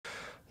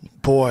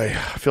Boy,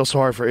 I feel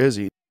sorry for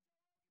Izzy.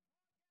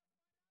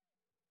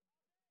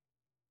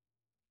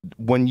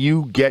 When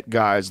you get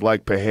guys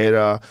like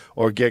PEREIRA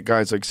or get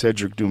guys like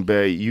Cedric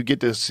Doumbé, you get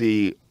to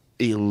see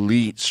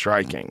elite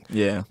striking.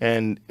 Yeah.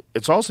 And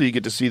it's also you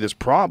get to see this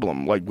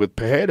problem. Like with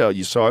PEREIRA,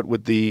 you saw it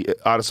with the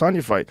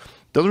Adesanya fight.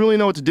 Doesn't really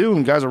know what to do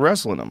when guys are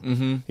wrestling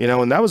him. You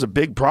know, and that was a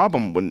big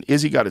problem when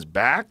Izzy got his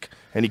back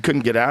and he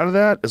couldn't get out of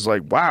that. It's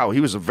like, wow, he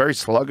was very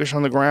sluggish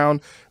on the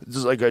ground.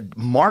 There's like a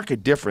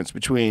marked difference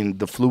between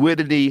the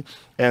fluidity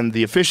and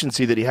the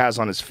efficiency that he has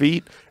on his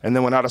feet. And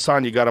then when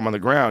Adesanya got him on the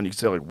ground, you can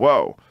say like,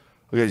 whoa.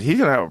 Because he's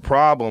going to have a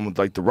problem with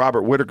like the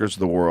Robert Whitakers of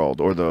the world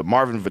or the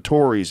Marvin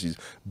Vittoris, these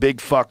big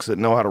fucks that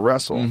know how to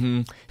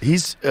wrestle.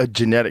 He's a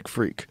genetic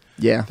freak.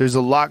 Yeah. There's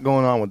a lot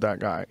going on with that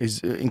guy. He's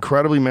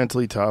incredibly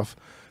mentally tough.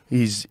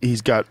 He's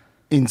got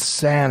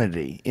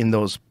insanity in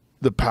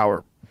the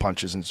power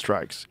punches and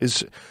strikes.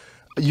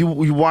 You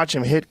watch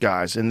him hit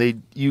guys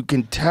and you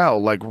can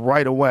tell like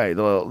right away.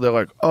 They're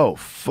like, oh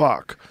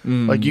fuck.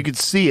 Like you could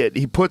see it.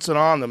 He puts it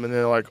on them and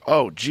they're like,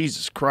 oh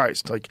Jesus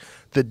Christ. Like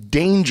the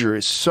danger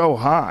is so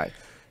high.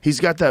 He's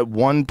got that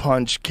one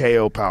punch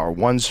KO power,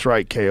 one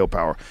strike KO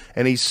power,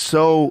 and he's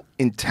so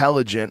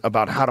intelligent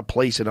about how to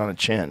place it on a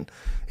chin.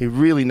 He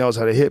really knows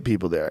how to hit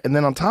people there. And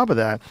then on top of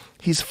that,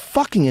 he's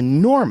fucking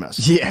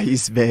enormous. Yeah,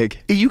 he's big.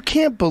 You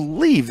can't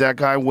believe that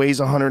guy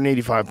weighs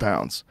 185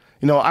 pounds.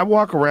 You know, I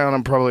walk around,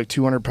 I'm probably like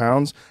 200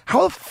 pounds.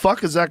 How the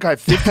fuck is that guy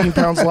 15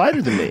 pounds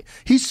lighter than me?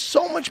 He's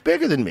so much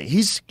bigger than me.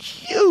 He's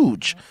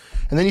huge.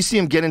 And then you see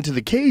him get into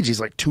the cage, he's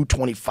like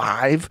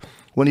 225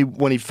 when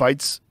he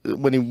fights,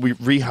 when he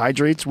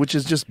rehydrates, which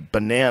is just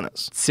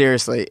bananas.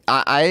 Seriously.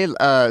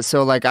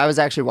 So like I was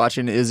actually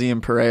watching Izzy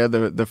and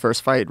PEREIRA, the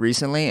first fight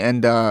recently,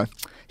 and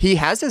he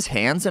has his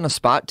hands in a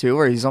spot too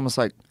where he's almost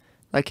like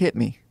hit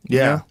me. You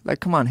know? Like,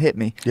 come on, hit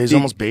me. Yeah, he's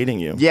almost baiting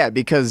you. Yeah,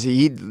 because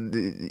he,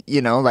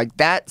 you know, like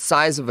that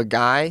size of a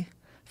guy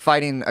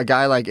fighting a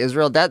guy like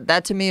Israel,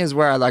 that to me is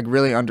where I like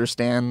really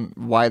understand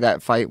why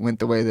that fight went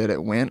the way that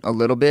it went a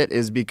little bit,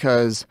 is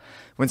because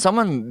when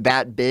someone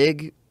that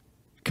big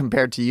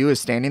compared to you is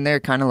standing there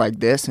kind of like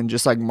this and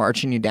just like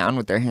marching you down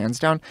with their hands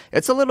down,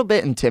 it's a little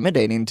bit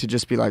intimidating to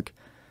just be like,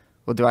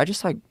 well, do I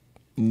just like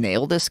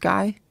nail this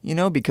guy? You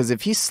know, because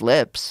if he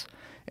slips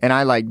and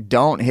I like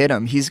don't hit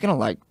him, he's gonna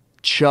like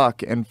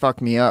chuck and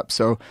fuck me up.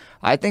 So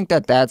I think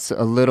that's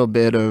a little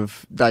bit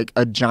of like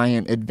a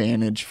giant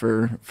advantage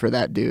for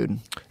that dude.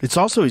 It's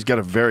also he's got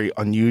a very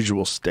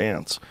unusual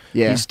stance.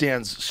 Yeah, he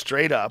stands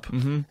straight up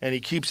and he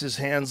keeps his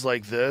hands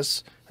like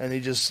this and he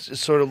just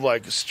sort of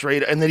like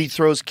straight, and then he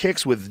throws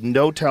kicks with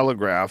no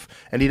telegraph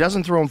and he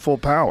doesn't throw them full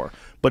power,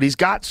 but he's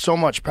got so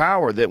much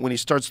power that when he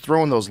starts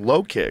throwing those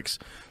low kicks,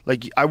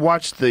 like I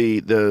watched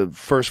the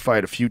first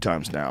fight a few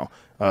times now,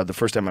 the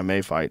first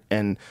MMA fight,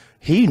 and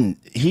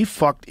he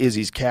fucked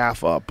Izzy's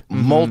calf up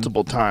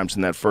multiple times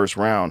in that first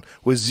round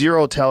with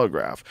zero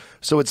telegraph.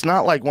 So it's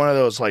not like one of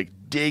those like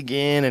dig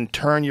in and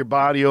turn your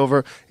body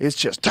over. It's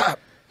just top.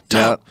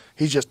 Yep.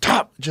 He's just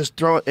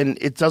throw it, and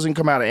it doesn't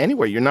come out of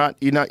anywhere. You're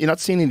not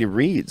seeing any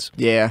reads.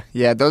 Yeah,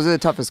 those are the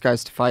toughest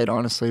guys to fight,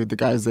 honestly, the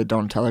guys that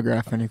don't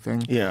telegraph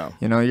anything. Yeah.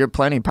 You know, you're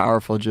plenty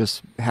powerful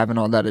just having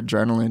all that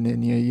adrenaline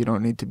in you. You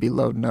don't need to be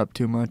loading up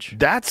too much.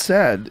 That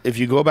said, if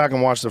you go back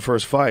and watch the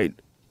first fight,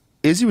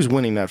 Izzy was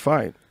winning that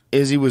fight.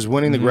 Izzy was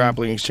winning the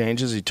grappling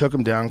exchanges. He took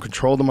him down,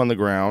 controlled him on the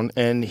ground,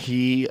 and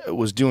he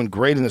was doing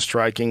great in the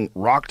striking,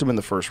 rocked him in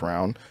the first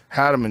round,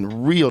 had him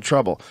in real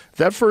trouble. If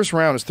that first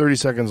round is 30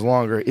 seconds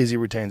longer, Izzy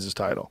retains his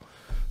title.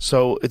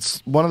 So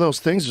it's one of those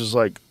things just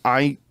like,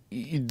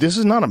 this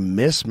is not a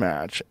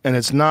mismatch, and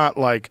it's not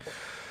like,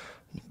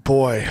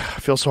 boy, I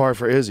feel sorry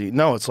for Izzy.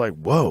 No, it's like,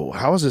 whoa,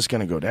 how is this going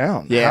to go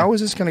down? Yeah. How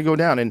is this going to go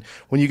down? And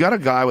when you got a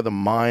guy with a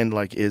mind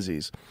like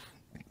Izzy's,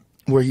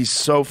 where he's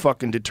so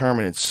fucking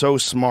determined and so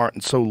smart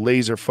and so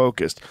laser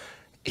focused,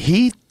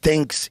 he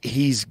thinks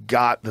he's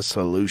got the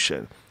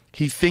solution.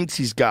 He thinks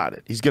he's got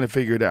it. He's going to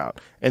figure it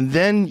out. And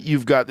then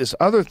you've got this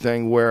other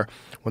thing where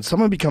when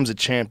someone becomes a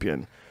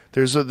champion,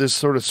 there's this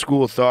sort of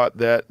school of thought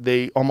that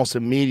they almost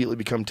immediately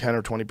become 10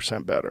 or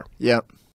 20% better. Yep.